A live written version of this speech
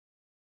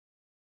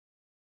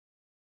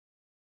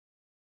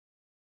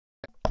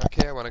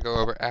Okay, I want to go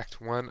over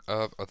Act 1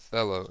 of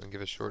Othello and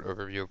give a short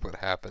overview of what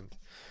happened.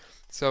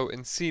 So,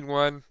 in Scene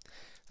 1,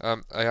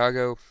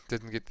 Iago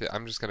didn't get the.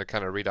 I'm just going to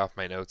kind of read off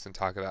my notes and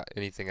talk about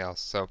anything else.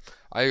 So,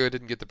 Iago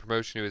didn't get the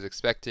promotion he was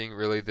expecting.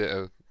 Really,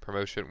 the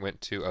promotion went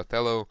to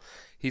Othello.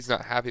 He's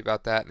not happy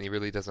about that, and he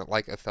really doesn't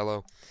like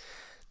Othello.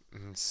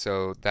 And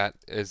so, that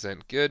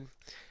isn't good.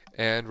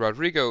 And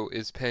Rodrigo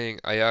is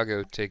paying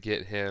Iago to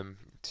get him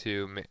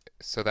to.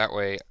 So that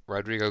way,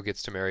 Rodrigo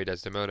gets to marry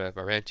Desdemona,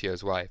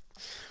 Brabantio's wife.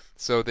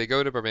 So they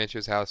go to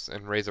Brabantio's house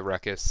and raise a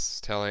ruckus,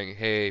 telling,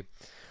 hey,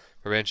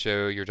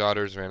 Brabantio, your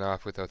daughters ran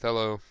off with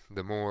Othello,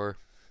 the Moor.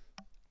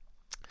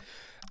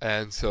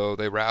 And so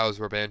they rouse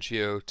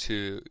Brabantio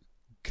to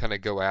kind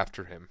of go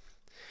after him.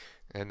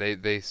 And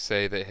they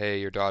say that, hey,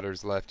 your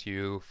daughters left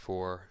you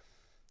for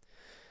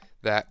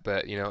that,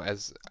 but,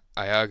 as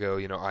Iago,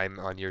 I'm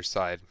on your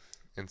side.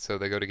 And so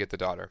they go to get the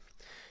daughter.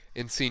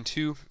 In Scene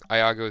 2,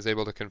 Iago is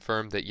able to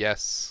confirm that,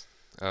 yes,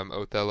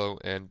 Othello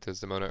and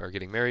Desdemona are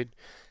getting married.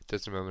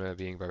 Desdemona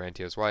being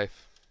Brabantio's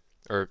wife,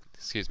 or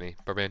excuse me,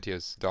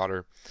 Brabantio's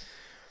daughter.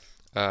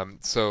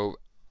 So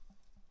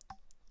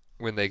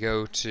when they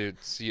go to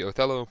see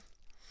Othello,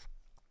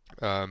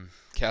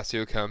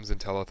 Cassio comes and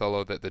tells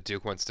Othello that the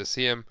Duke wants to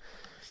see him,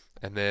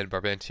 and then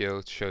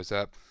Brabantio shows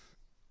up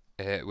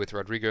with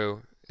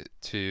Rodrigo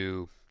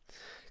to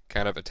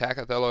kind of attack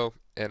Othello,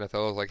 and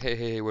Othello's like,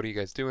 hey, what are you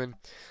guys doing?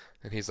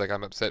 And he's like,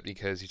 I'm upset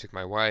because you took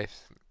my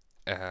wife.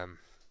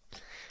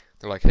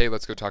 They're like, hey,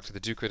 let's go talk to the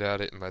Duke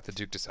about it and let the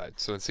Duke decide.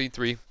 So in Scene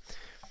 3,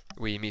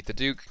 we meet the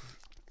Duke,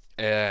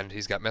 and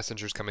he's got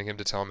messengers coming in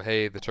to tell him,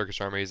 hey, the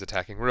Turkish army is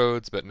attacking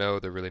Rhodes, but no,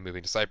 they're really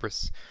moving to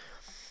Cyprus.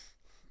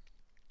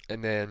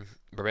 And then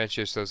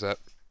Brabantio shows up,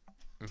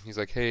 and he's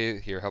like,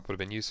 hey, your help would have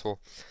been useful.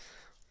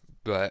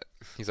 But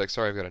he's like,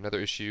 sorry, I've got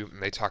another issue.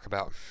 And they talk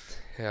about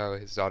how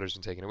his daughter's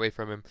been taken away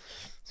from him.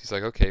 So he's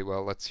like, okay,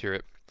 well, let's hear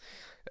it.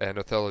 And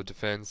Othello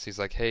defends. He's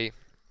like, hey,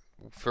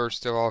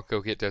 first of all, go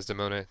get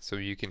Desdemona so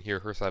you can hear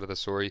her side of the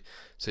story,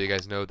 so you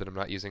guys know that I'm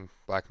not using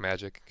black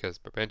magic, because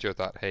Brabantio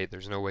thought, hey,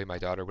 there's no way my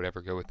daughter would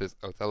ever go with this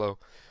Othello.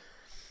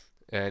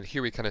 And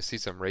here we kind of see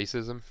some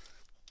racism.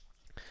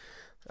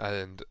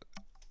 And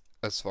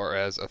as far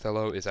as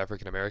Othello is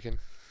African American,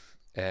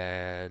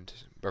 and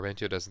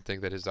Brabantio doesn't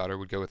think that his daughter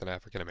would go with an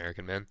African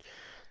American man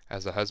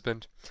as a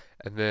husband.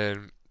 And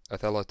then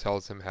Othello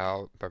tells him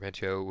how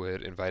Brabantio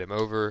would invite him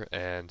over,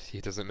 and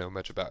he doesn't know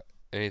much about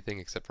anything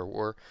except for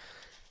war.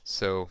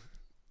 So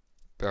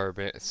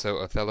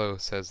Othello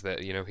says that,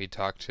 he'd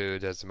talk to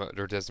Desdemona,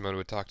 or Desdemona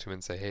would talk to him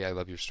and say, hey, I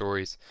love your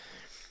stories,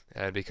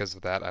 and because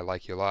of that, I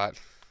like you a lot,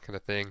 kind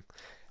of thing.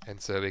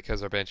 And so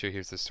because Brabantio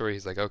hears this story,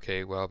 he's like,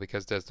 okay, well,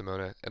 because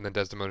Desdemona, and then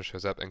Desdemona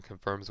shows up and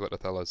confirms what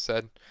Othello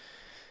said,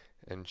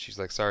 and she's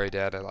like, sorry,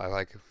 Dad, I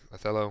like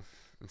Othello.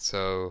 And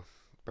so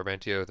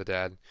Brabantio, the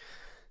dad,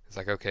 is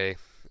like, okay,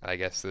 I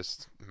guess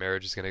this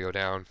marriage is going to go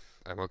down.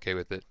 I'm okay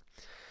with it.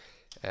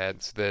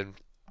 And so then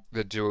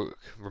the Duke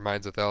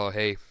reminds Othello,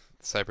 hey,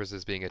 Cyprus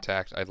is being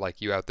attacked. I'd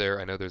like you out there.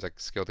 I know there's a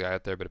skilled guy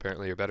out there, but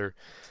apparently you're better.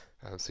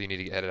 So you need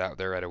to get out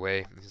there right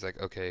away. And he's like,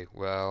 okay,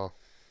 well,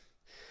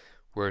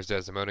 where's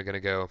Desdemona going to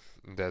go?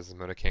 And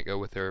Desdemona can't go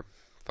with her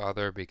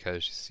father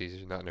because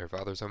she's not in her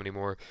father's home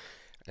anymore.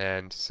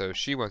 And so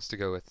she wants to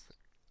go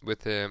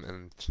with him.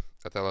 And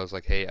Othello's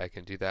like, hey, I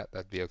can do that.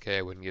 That'd be okay.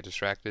 I wouldn't get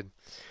distracted.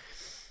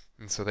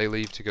 And so they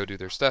leave to go do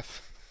their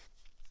stuff.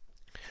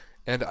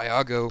 And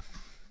Iago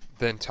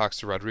then talks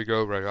to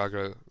Rodrigo.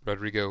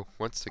 Rodrigo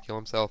wants to kill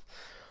himself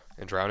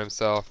and drown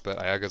himself, but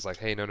Iago's like,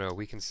 hey, no,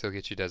 we can still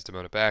get you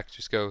Desdemona back.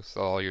 Just go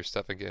sell all your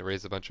stuff and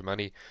raise a bunch of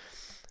money.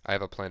 I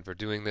have a plan for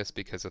doing this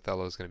because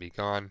Othello's going to be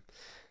gone,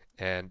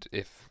 and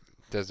if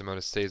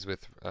Desdemona stays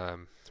with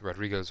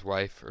Rodrigo's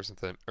wife or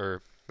something,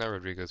 or not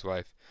Rodrigo's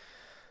wife,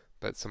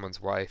 but someone's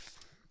wife,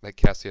 like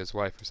Cassio's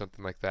wife or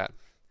something like that,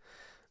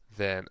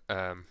 then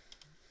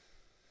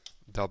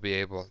she'll be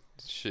able,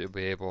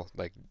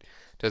 like,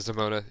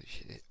 Desdemona,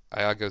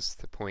 Iago's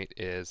point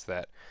is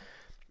that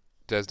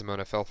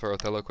Desdemona fell for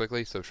Othello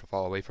quickly, so she'll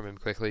fall away from him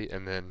quickly,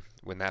 and then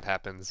when that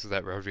happens,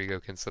 that Rodrigo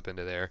can slip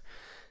into there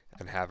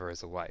and have her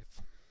as a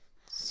wife.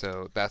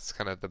 So that's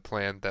kind of the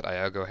plan that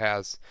Iago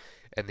has.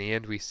 In the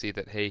end, we see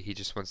that, hey, he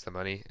just wants the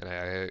money, and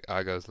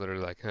Iago's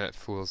literally like,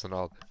 fools and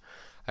all.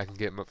 I can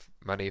get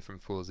money from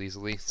fools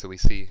easily. So we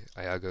see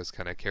Iago's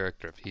kind of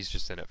character of he's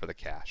just in it for the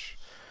cash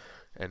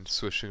and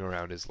swishing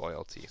around his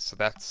loyalty. So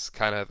that's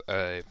kind of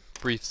a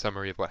brief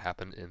summary of what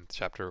happened in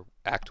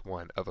Act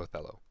 1 of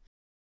Othello.